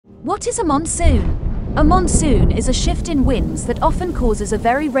What is a monsoon? A monsoon is a shift in winds that often causes a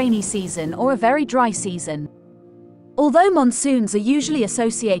very rainy season or a very dry season. Although monsoons are usually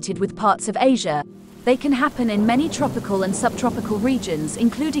associated with parts of Asia, they can happen in many tropical and subtropical regions,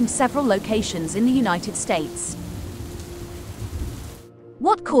 including several locations in the United States.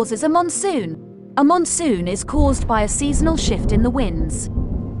 What causes a monsoon? A monsoon is caused by a seasonal shift in the winds.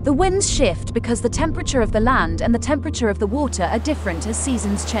 The winds shift because the temperature of the land and the temperature of the water are different as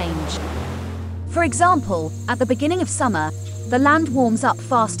seasons change. For example, at the beginning of summer, the land warms up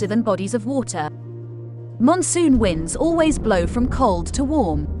faster than bodies of water. Monsoon winds always blow from cold to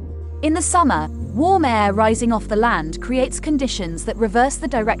warm. In the summer, warm air rising off the land creates conditions that reverse the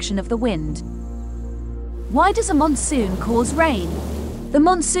direction of the wind. Why does a monsoon cause rain? The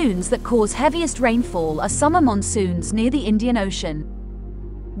monsoons that cause heaviest rainfall are summer monsoons near the Indian Ocean.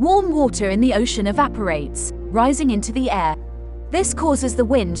 Warm water in the ocean evaporates, rising into the air. This causes the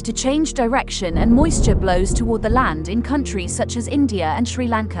wind to change direction and moisture blows toward the land in countries such as India and Sri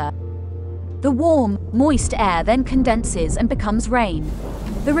Lanka. The warm, moist air then condenses and becomes rain.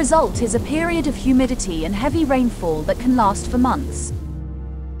 The result is a period of humidity and heavy rainfall that can last for months.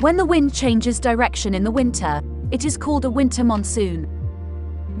 When the wind changes direction in the winter, it is called a winter monsoon.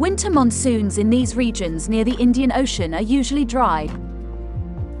 Winter monsoons in these regions near the Indian Ocean are usually dry.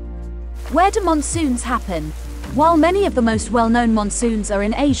 Where do monsoons happen? While many of the most well-known monsoons are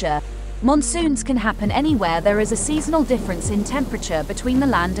in Asia, monsoons can happen anywhere there is a seasonal difference in temperature between the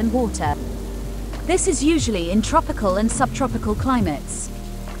land and water. This is usually in tropical and subtropical climates.